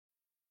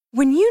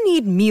When you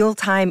need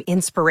mealtime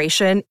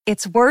inspiration,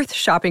 it's worth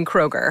shopping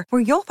Kroger,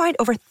 where you'll find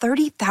over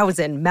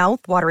 30,000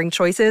 mouth-watering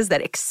choices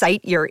that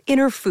excite your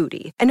inner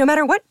foodie. And no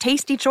matter what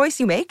tasty choice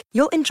you make,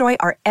 you'll enjoy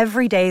our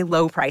everyday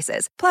low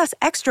prices, plus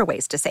extra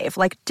ways to save,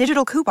 like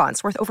digital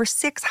coupons worth over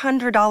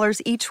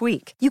 $600 each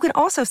week. You can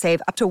also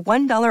save up to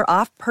 $1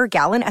 off per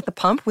gallon at the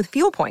pump with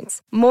fuel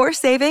points. More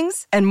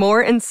savings and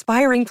more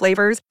inspiring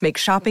flavors make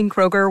shopping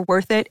Kroger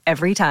worth it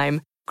every time.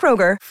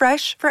 Kroger,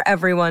 fresh for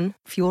everyone.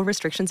 Fuel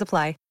restrictions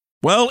apply.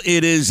 Well,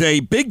 it is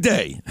a big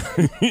day,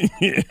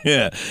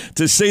 yeah,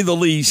 to say the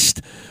least,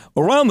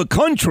 around the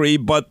country,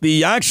 but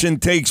the action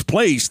takes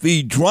place,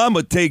 the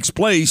drama takes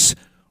place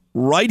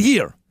right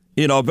here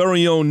in our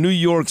very own New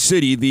York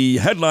City. The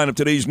headline of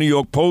today's New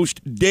York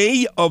Post,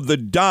 Day of the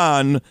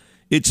Don.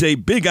 It's a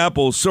Big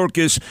Apple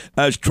circus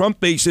as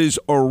Trump faces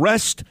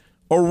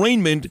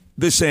arraignment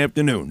this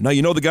afternoon. Now,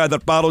 you know the guy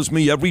that follows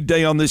me every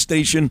day on this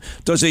station,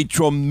 does a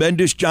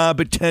tremendous job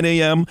at 10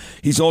 a.m.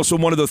 He's also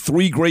one of the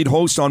three great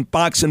hosts on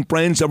Fox and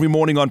Friends every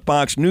morning on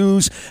Fox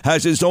News,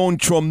 has his own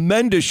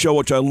tremendous show,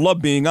 which I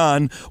love being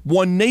on,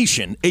 One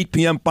Nation, 8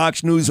 p.m.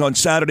 Fox News on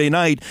Saturday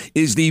night,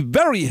 is the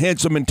very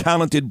handsome and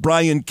talented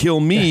Brian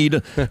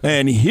Kilmeade,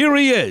 and here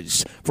he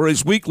is for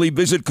his weekly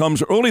visit.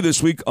 Comes early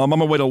this week. I'm on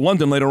my way to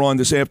London later on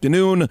this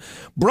afternoon.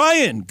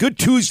 Brian, good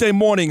Tuesday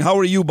morning. How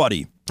are you,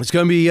 buddy? It's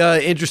going to be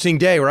an interesting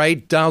day,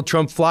 right? Donald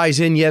Trump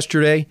flies in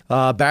yesterday,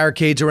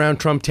 barricades around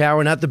Trump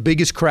Tower, not the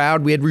biggest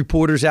crowd. We had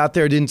reporters out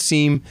there, didn't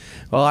seem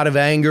a lot of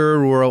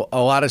anger or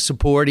a lot of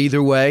support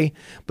either way.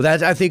 But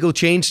that, I think, will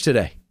change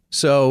today.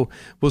 So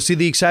we'll see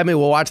the excitement.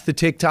 We'll watch the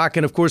TikTok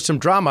and, of course, some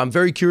drama. I'm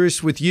very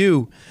curious with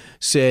you,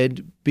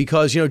 Sid,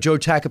 because, you know, Joe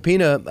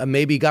Tacopina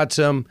maybe got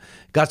some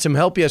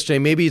help yesterday.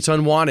 Maybe it's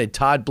unwanted.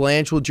 Todd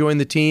Blanche will join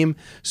the team.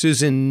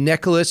 Susan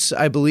Nicholas,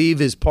 I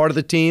believe, is part of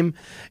the team.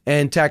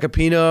 And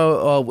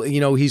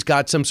Tacopina, he's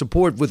got some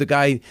support with a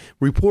guy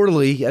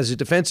reportedly as a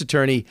defense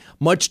attorney,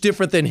 much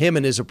different than him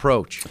in his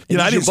approach.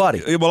 I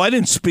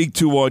didn't speak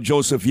to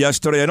Joseph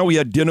yesterday. I know he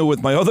had dinner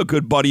with my other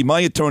good buddy, my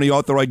attorney,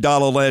 Arthur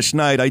Aidala, last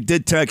night. I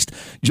did text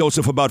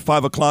Joseph about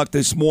 5 o'clock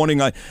this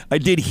morning. I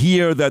did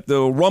hear that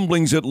the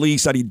rumblings, at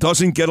least, that he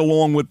doesn't get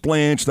along with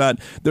Blanche, that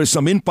there's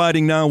some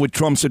infighting now with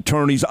Trump's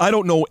attorneys. I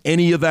don't know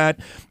any of that.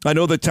 I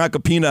know that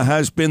Tacopina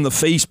has been the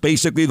face,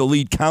 basically the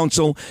lead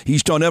counsel.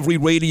 He's done every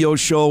radio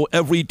show,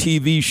 every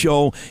TV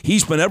show.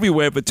 He's been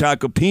everywhere for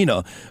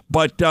Tacopina.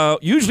 But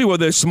usually where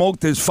there's smoke,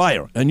 there's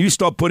fire. And you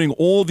start putting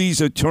all these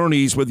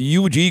attorneys with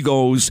huge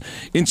egos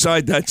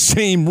inside that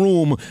same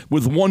room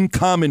with one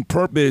common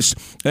purpose,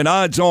 and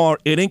odds are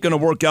it ain't going to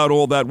work out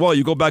all that well.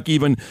 You go back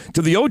even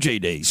to the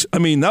OJ days. I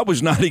mean, that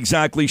was not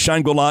exactly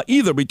Shangri-La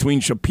either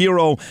between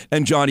Shapiro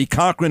and Johnny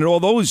Cochran and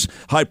all those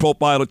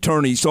high-profile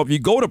attorneys. So if you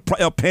go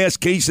to past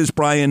cases,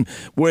 Brian,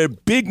 where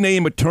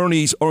big-name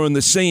attorneys are in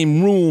the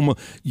same room,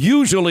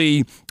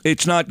 usually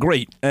it's not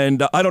great.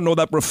 And I don't know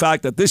that for a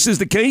fact that this is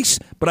the case,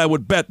 but I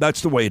would bet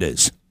that's the way it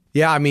is.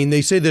 Yeah, I mean,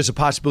 they say there's a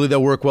possibility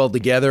they'll work well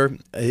together.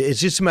 It's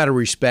just a matter of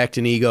respect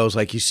and egos,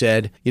 like you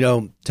said. You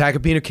know,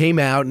 Tacopina came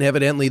out, and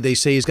evidently they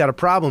say he's got a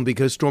problem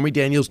because Stormy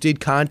Daniels did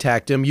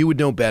contact him, you would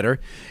know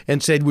better,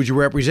 and said, would you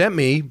represent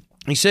me?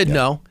 He said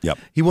no. Yep.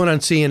 He went on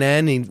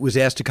CNN. He was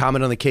asked to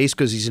comment on the case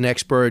because he's an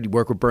expert. He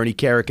worked with Bernie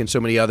Kerik and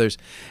so many others.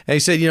 And he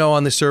said,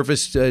 on the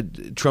surface,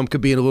 Trump could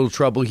be in a little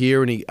trouble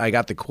here. And I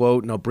got the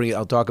quote, and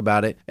I'll talk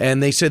about it.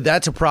 And they said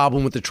that's a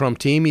problem with the Trump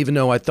team, even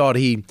though I thought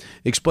he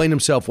explained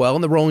himself well.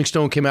 And the Rolling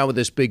Stone came out with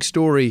this big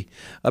story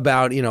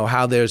about,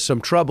 how there's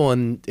some trouble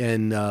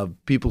and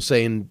people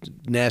saying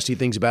nasty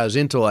things about his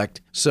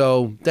intellect.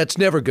 So that's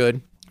never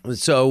good.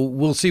 So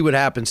we'll see what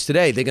happens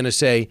today. They're going to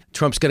say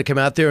Trump's going to come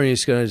out there and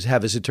he's going to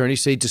have his attorney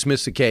say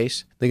dismiss the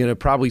case. They're going to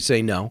probably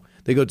say no.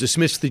 They go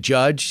dismiss the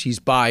judge. He's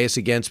biased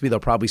against me. They'll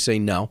probably say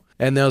no.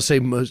 And they'll say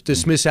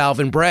dismiss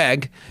Alvin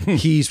Bragg.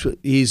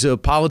 He's a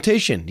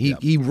politician.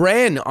 He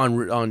ran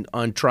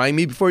on trying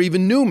me before he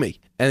even knew me.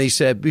 And he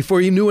said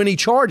before he knew any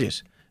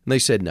charges. And they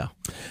said no.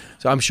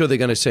 So I'm sure they're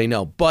going to say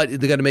no. But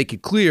they're going to make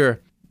it clear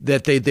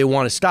that they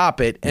want to stop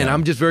it. And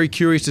I'm just very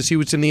curious to see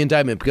what's in the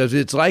indictment because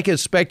it's like as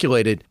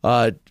speculated,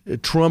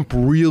 Trump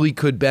really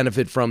could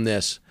benefit from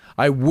this.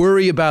 I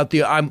worry about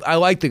I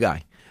like the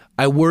guy.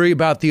 I worry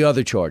about the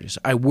other charges.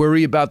 I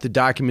worry about the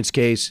documents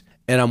case,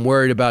 and I'm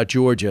worried about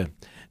Georgia.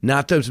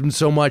 Not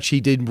so much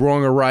he did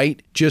wrong or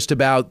right, just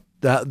about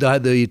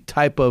the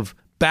type of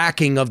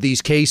backing of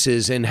these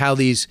cases and how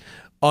these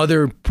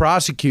other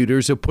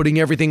prosecutors are putting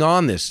everything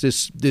on this.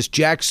 This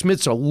Jack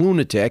Smith's a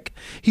lunatic.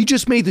 He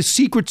just made the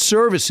Secret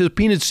Service,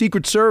 subpoenaed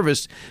Secret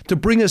Service to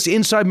bring us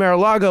inside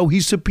Mar-a-Lago. He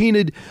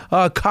subpoenaed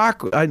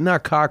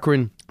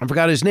I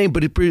forgot his name,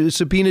 but it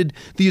subpoenaed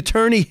the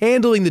attorney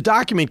handling the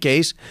document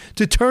case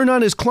to turn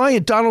on his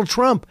client, Donald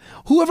Trump.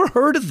 Who ever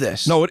heard of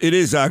this? No, it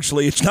is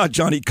actually. It's not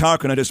Johnny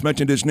Cochran. I just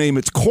mentioned his name.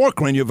 It's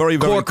Corcoran. You're very,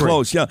 very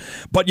close. Yeah.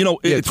 But,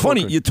 it's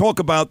funny. You talk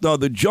about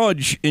the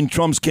judge in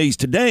Trump's case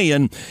today,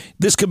 and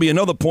this could be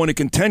another point of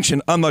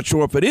contention. I'm not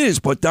sure if it is,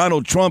 but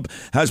Donald Trump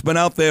has been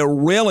out there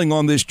railing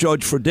on this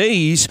judge for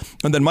days.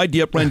 And then my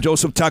dear friend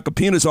Joseph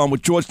Tacopina's on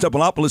with George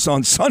Stephanopoulos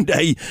on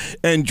Sunday.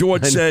 And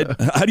George said,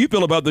 how do you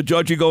feel about the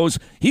judge? He goes,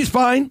 he's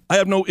fine. I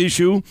have no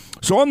issue.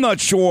 So I'm not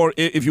sure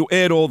if you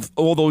add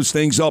all those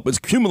things up, it's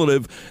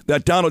cumulative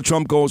that Donald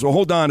Trump goes, well,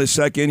 hold on a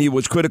second. He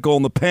was critical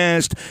in the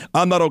past.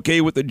 I'm not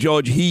okay with the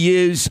judge. He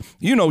is,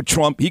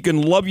 Trump. He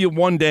can love you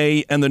one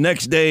day and the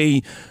next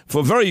day,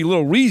 for very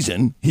little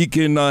reason, he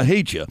can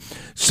hate you.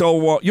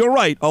 So you're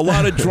right. A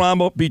lot of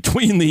drama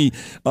between the...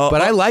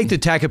 but I like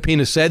that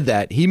Tacopina said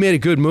that. He made a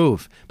good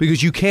move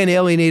because you can't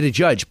alienate a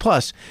judge.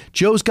 Plus,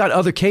 Joe's got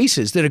other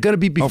cases that are going to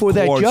be before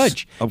that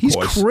judge. He's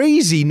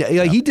crazy.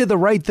 He did the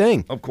right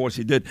thing. Of course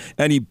he did.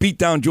 And he beat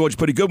down George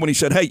pretty good when he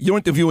said, hey, you're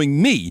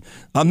interviewing me.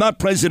 I'm not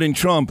President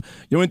Trump.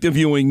 You're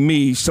interviewing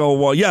me.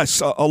 So,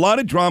 yes, a lot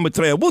of drama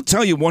today. I will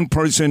tell you one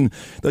person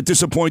that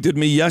disappointed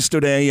me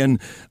yesterday,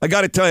 and I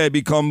got to tell you, I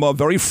become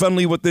very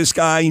friendly with this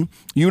guy.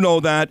 You know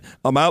that.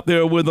 I'm out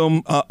there with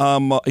him.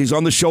 He's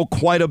on the show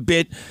quite a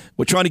bit.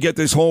 We're trying to get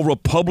this whole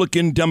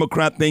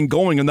Republican-Democrat thing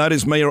going, and that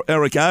is Mayor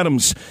Eric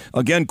Adams,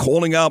 again,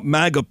 calling out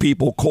MAGA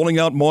people, calling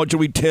out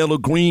Marjorie Taylor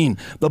Greene.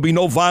 There'll be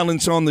no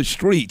violence on the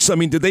streets. I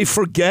mean, did they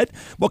forget?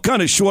 What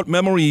kind of short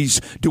memories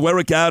do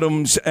Eric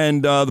Adams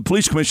and the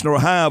police commissioner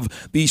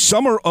have? The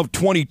summer of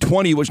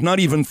 2020 was not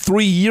even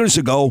 3 years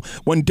ago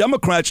when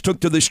Democrats took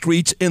to the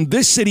streets in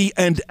this city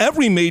and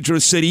every major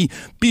city,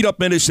 beat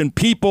up innocent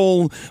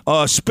people,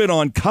 spit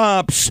on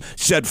cops,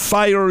 set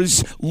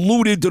fires,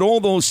 looted, did all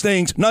those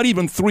things. Not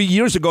even 3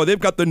 years ago. They've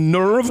got the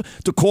nerve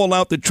to call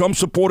out the Trump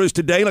supporters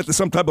today like they're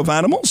some type of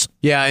animals?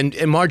 Yeah, and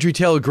Marjorie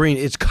Taylor Greene,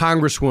 it's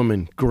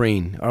Congresswoman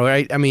Greene, all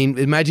right? I mean,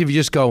 imagine if you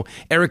just go,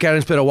 Eric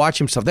Adams better watch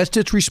himself. That's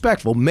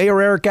disrespectful.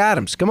 Mayor Eric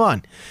Adams, come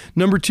on.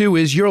 Number two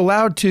is you're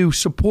allowed to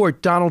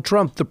support Donald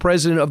Trump, the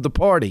president of the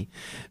party.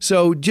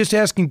 So just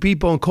asking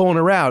people and calling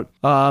her out,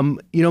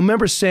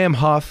 remember Sam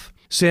Huff?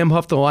 Sam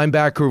Huff, the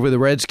linebacker for the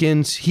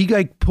Redskins, he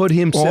put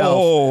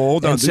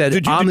himself and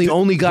said, I'm the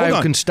only guy who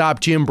can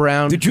stop Jim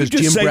Brown because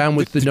Jim Brown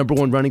was the number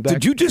one running back.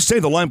 Did you just say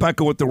the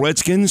linebacker with the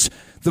Redskins?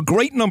 The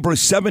great number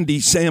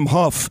 70, Sam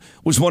Huff,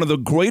 was one of the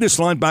greatest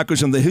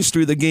linebackers in the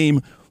history of the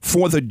game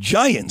for the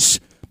Giants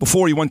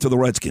before he went to the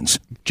Redskins.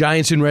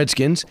 Giants and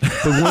Redskins.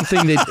 But one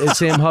thing that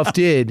Sam Huff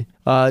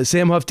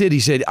did, he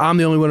said, I'm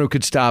the only one who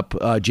could stop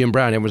Jim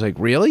Brown. Everyone's like,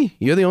 really?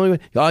 You're the only one?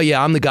 Oh,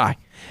 yeah, I'm the guy.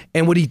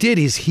 And what he did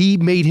is he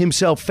made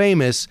himself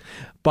famous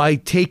by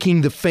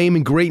taking the fame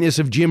and greatness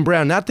of Jim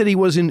Brown. Not that he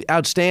wasn't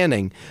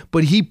outstanding,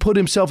 but he put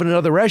himself in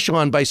another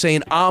echelon by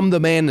saying, I'm the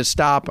man to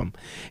stop him.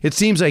 It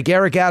seems like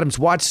Eric Adams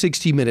watched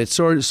 60 Minutes,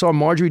 saw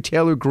Marjorie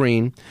Taylor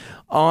Greene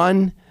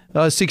on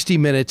 60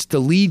 Minutes, the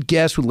lead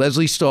guest with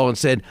Leslie Stahl, and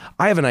said,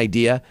 I have an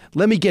idea.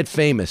 Let me get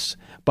famous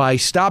by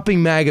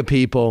stopping MAGA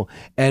people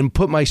and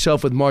put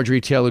myself with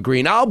Marjorie Taylor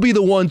Greene. I'll be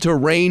the one to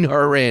rein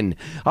her in.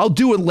 I'll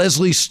do what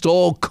Leslie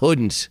Stahl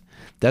couldn't.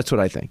 That's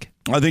what I think.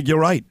 I think you're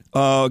right.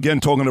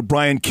 Again, talking to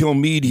Brian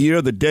Kilmeade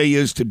here. The day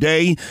is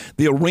today.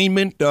 The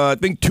arraignment, I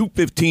think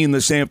 2:15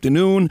 this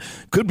afternoon,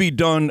 could be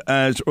done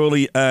as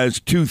early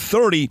as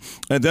 2:30.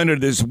 And then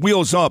it is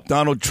wheels up.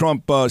 Donald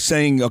Trump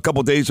saying a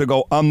couple days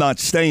ago, I'm not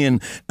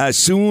staying. As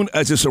soon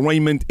as this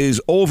arraignment is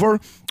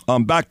over,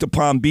 back to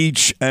Palm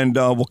Beach, and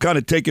we'll kind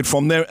of take it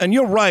from there. And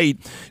you're right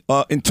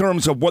in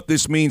terms of what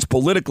this means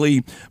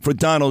politically for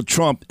Donald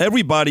Trump.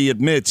 Everybody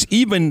admits,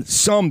 even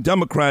some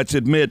Democrats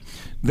admit,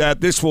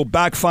 that this will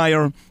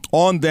backfire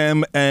on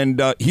them,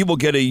 and he will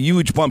get a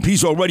huge bump.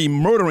 He's already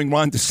murdering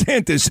Ron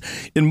DeSantis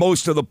in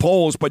most of the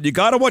polls, but you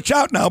got to watch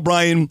out now,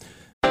 Brian.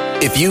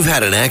 If you've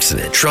had an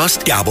accident,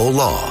 trust Gabo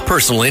Law.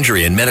 Personal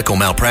injury and medical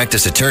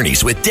malpractice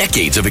attorneys with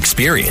decades of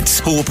experience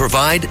who will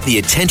provide the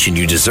attention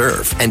you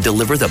deserve and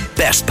deliver the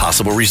best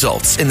possible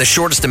results in the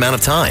shortest amount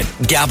of time.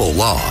 Gabo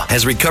Law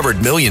has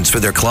recovered millions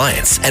for their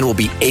clients and will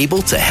be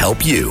able to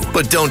help you.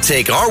 But don't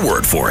take our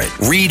word for it.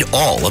 Read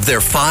all of their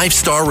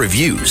 5-star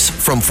reviews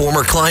from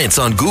former clients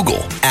on Google,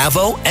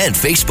 Avo, and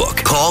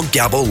Facebook. Call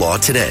Gabo Law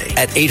today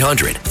at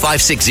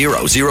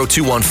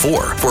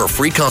 800-560-0214 for a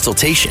free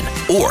consultation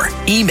or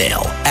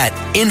email at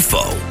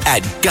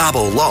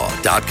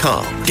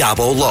info@gabolaw.com.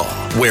 Gabo Law,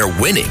 where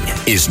winning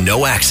is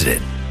no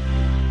accident.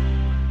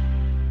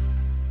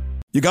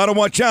 You got to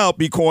watch out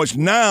because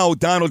now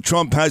Donald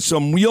Trump has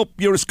some real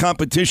fierce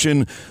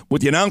competition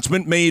with the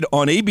announcement made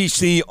on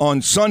ABC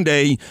on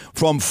Sunday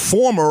from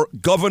former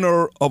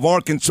governor of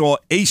Arkansas,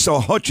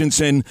 Asa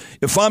Hutchinson.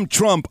 If I'm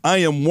Trump, I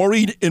am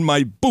worried in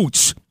my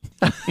boots.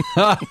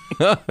 How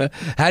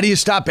do you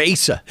stop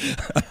Asa?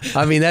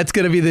 I mean, that's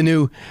going to be the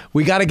new,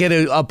 we got to get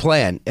a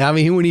plan. I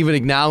mean, he wouldn't even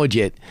acknowledge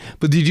it.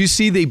 But did you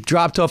see they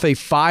dropped off a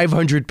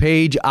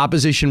 500-page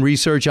opposition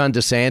research on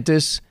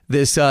DeSantis?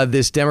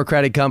 this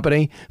Democratic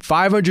company,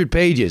 500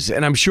 pages.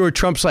 And I'm sure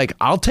Trump's like,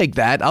 I'll take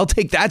that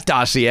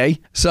dossier.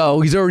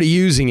 So he's already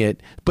using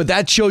it. But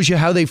that shows you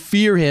how they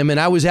fear him. And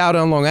I was out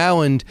on Long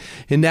Island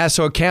in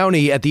Nassau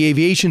County at the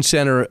Aviation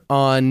Center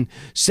on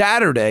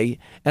Saturday,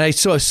 and I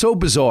saw so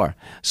bizarre.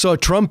 Saw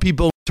Trump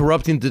people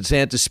interrupting the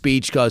DeSantis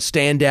speech,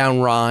 stand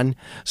down Ron.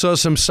 Saw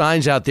some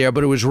signs out there,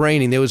 but it was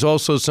raining. There was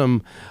also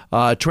some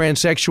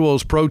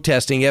transsexuals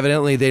protesting.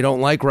 Evidently, they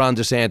don't like Ron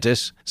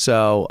DeSantis,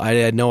 so I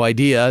had no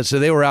idea. So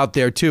they were out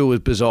there, too. It was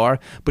bizarre.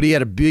 But he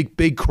had a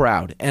big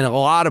crowd, and a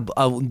lot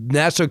of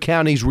Nassau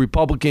County's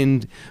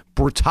Republican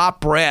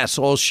top brass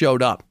all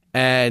showed up.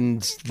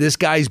 And this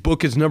guy's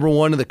book is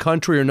 #1 in the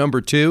country or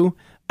 #2.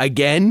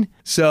 Again,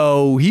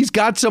 so he's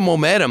got some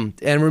momentum.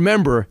 And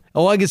remember,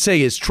 all I can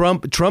say is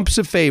Trump's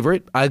a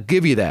favorite. I'll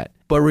give you that.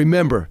 But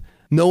remember,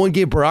 no one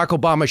gave Barack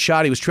Obama a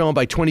shot. He was trailing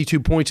by 22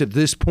 points at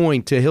this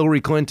point to Hillary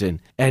Clinton.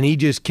 And he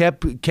just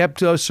kept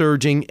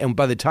surging. And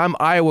by the time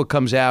Iowa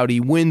comes out, he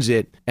wins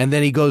it. And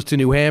then he goes to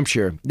New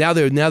Hampshire. Now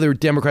they're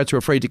Democrats who are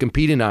afraid to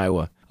compete in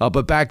Iowa.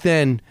 But back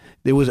then,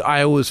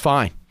 Iowa was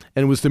fine.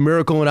 And it was the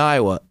miracle in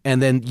Iowa.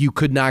 And then you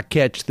could not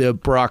catch the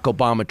Barack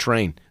Obama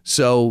train.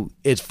 So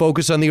it's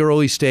focused on the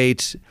early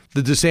states.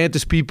 The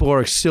DeSantis people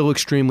are still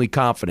extremely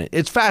confident.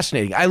 It's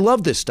fascinating. I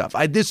love this stuff.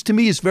 This, to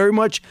me, is very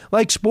much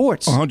like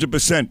sports.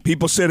 100%.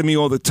 People say to me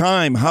all the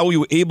time, how are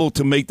you able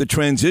to make the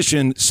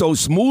transition so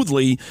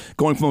smoothly,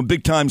 going from a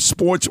big-time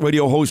sports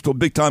radio host to a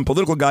big-time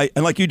political guy?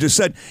 And like you just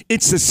said,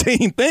 it's the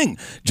same thing.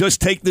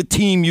 Just take the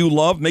team you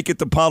love, make it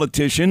the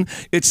politician.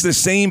 It's the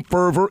same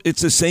fervor.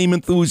 It's the same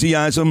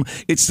enthusiasm.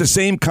 It's the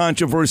same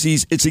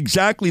controversies. It's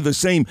exactly the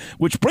same,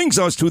 which brings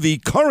us to the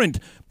current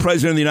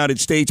President of the United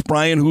States,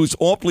 Brian, who's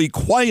awfully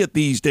quiet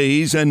these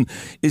days. And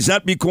is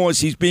that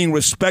because he's being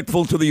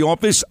respectful to the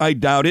office? I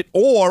doubt it.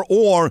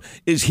 Or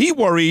is he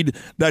worried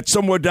that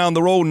somewhere down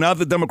the road, now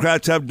the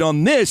Democrats have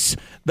done this,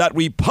 that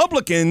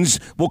Republicans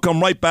will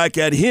come right back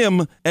at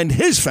him and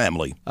his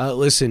family?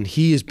 Listen,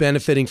 he is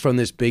benefiting from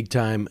this big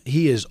time.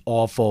 He is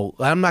awful.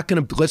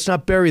 Let's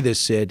not bury this,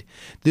 Sid.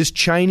 This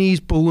Chinese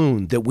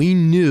balloon that we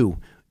knew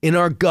in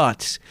our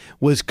guts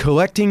was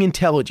collecting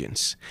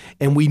intelligence,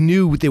 and we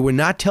knew they were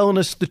not telling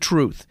us the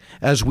truth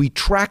as we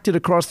tracked it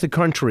across the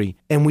country,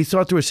 and we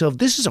thought to ourselves,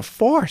 this is a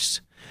farce.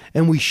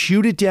 And we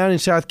shoot it down in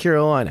South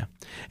Carolina.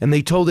 And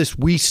they told us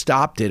we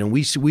stopped it, and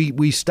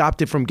we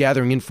stopped it from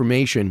gathering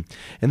information.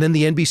 And then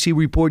the NBC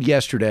report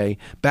yesterday,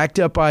 backed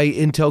up by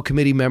Intel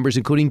committee members,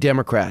 including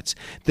Democrats,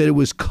 that it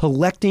was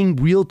collecting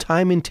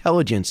real-time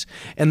intelligence.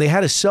 And they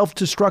had a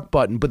self-destruct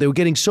button, but they were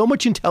getting so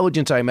much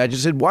intelligence, I imagine,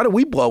 said, why don't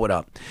we blow it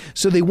up?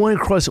 So they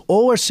went across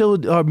all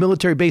our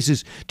military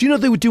bases. Do you know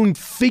they were doing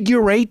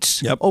figure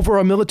eights over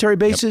our military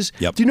bases?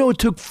 Yep. Do you know it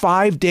took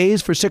 5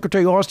 days for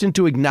Secretary Austin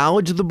to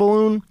acknowledge the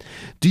balloon?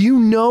 Do you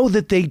know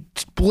that they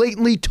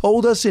blatantly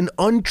told us an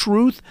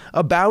untruth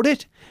about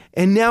it?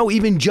 And now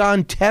even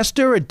John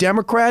Tester, a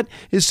Democrat,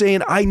 is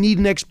saying, I need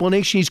an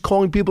explanation. He's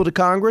calling people to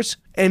Congress.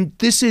 And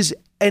this is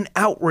an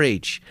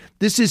outrage.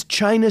 This is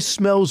China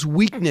smells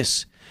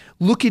weakness.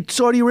 Look at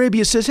Saudi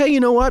Arabia says, hey, you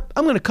know what?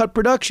 I'm going to cut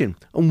production.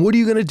 And what are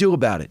you going to do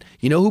about it?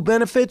 You know who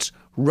benefits?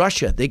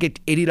 Russia. They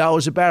get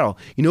 $80 a barrel.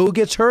 You know who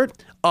gets hurt?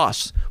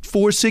 Us.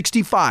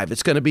 $4.65.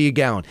 It's going to be a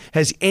gallon.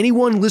 Has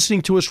anyone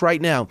listening to us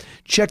right now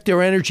checked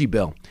their energy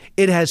bill?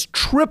 It has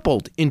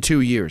tripled in 2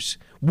 years.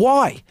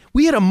 Why?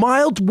 We had a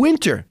mild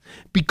winter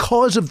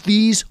because of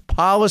these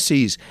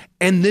policies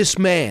and this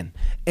man.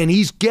 And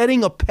he's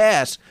getting a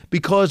pass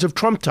because of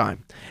Trump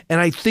time. And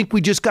I think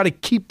we just got to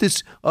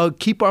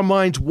keep our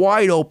minds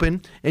wide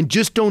open and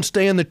just don't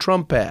stay on the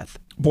Trump path.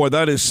 Boy,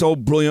 that is so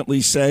brilliantly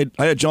said.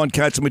 I had John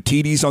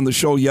Katsimatidis on the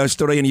show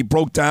yesterday, and he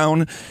broke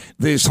down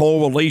this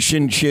whole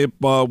relationship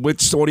with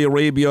Saudi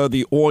Arabia,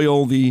 the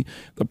oil, the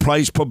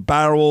price per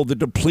barrel, the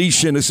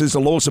depletion. This is the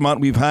lowest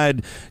amount we've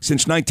had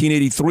since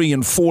 1983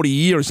 in 40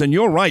 years. And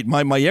you're right.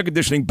 My air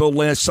conditioning bill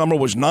last summer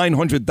was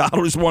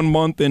 $900 one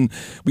month, and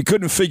we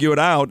couldn't figure it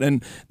out.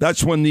 And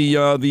that's when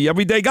the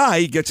everyday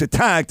guy gets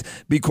attacked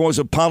because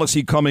of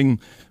policy coming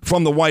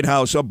from the White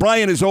House.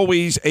 Brian, is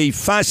always a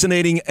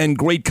fascinating and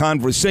great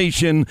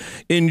conversation.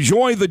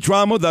 Enjoy the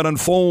drama that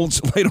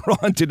unfolds later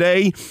on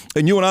today.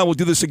 And you and I will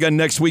do this again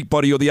next week,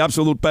 buddy. You're the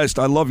absolute best.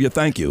 I love you.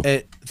 Thank you.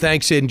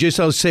 Thanks, Sid. And just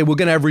I'll say we're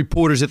going to have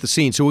reporters at the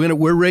scene. So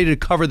we're ready to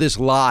cover this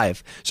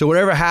live. So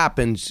whatever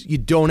happens, you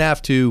don't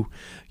have to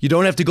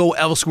go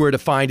elsewhere to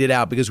find it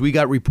out, because we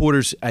got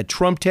reporters at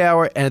Trump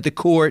Tower and at the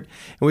court,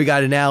 and we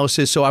got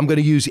analysis. So I'm going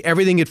to use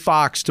everything at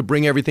Fox to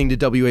bring everything to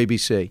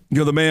WABC.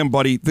 You're the man,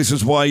 buddy. This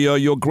is why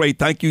you're great.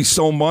 Thank you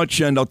so much,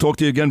 and I'll talk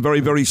to you again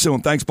very, very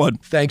soon. Thanks,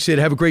 bud. Thanks, Sid.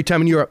 Have a great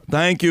time in Europe.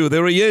 Thank you.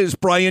 There he is.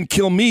 Brian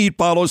Kilmeade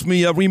follows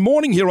me every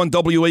morning here on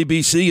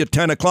WABC at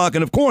 10 o'clock.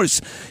 And, of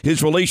course,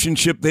 his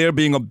relationship there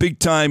being being a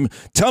big-time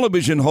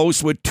television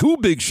host with 2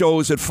 big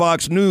shows at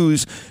Fox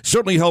News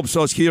certainly helps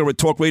us here at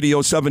Talk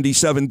Radio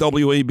 77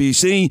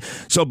 WABC.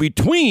 So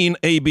between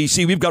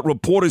ABC, we've got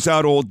reporters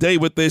out all day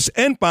with this,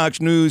 and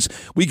Fox News,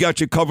 we got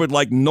you covered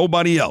like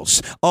nobody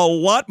else. A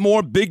lot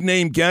more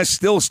big-name guests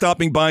still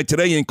stopping by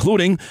today,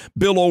 including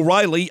Bill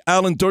O'Reilly,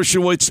 Alan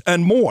Dershowitz,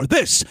 and more.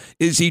 This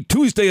is the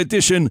Tuesday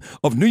edition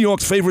of New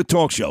York's favorite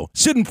talk show,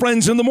 Sid and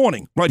Friends in the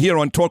Morning, right here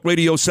on Talk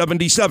Radio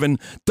 77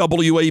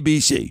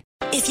 WABC.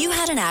 If you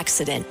had an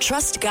accident,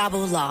 trust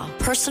Gabo Law,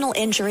 personal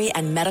injury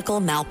and medical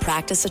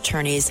malpractice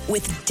attorneys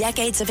with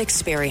decades of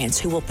experience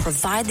who will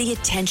provide the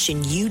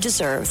attention you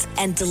deserve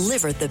and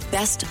deliver the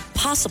best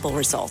possible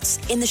results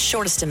in the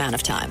shortest amount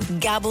of time.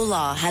 Gabo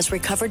Law has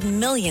recovered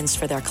millions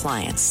for their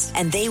clients,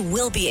 and they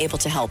will be able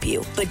to help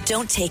you. But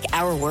don't take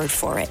our word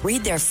for it.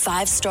 Read their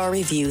 5-star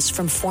reviews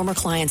from former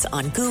clients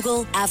on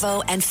Google,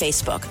 Avo, and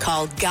Facebook.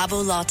 Call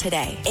Gabo Law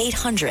today,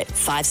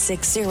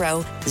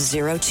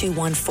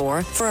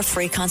 800-560-0214 for a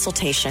free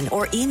consultation,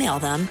 or email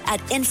them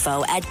at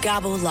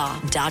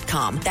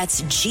info@gabolaw.com.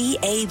 That's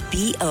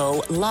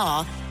GABO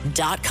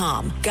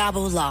law.com.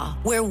 Gabo Law,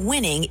 where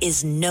winning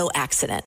is no accident.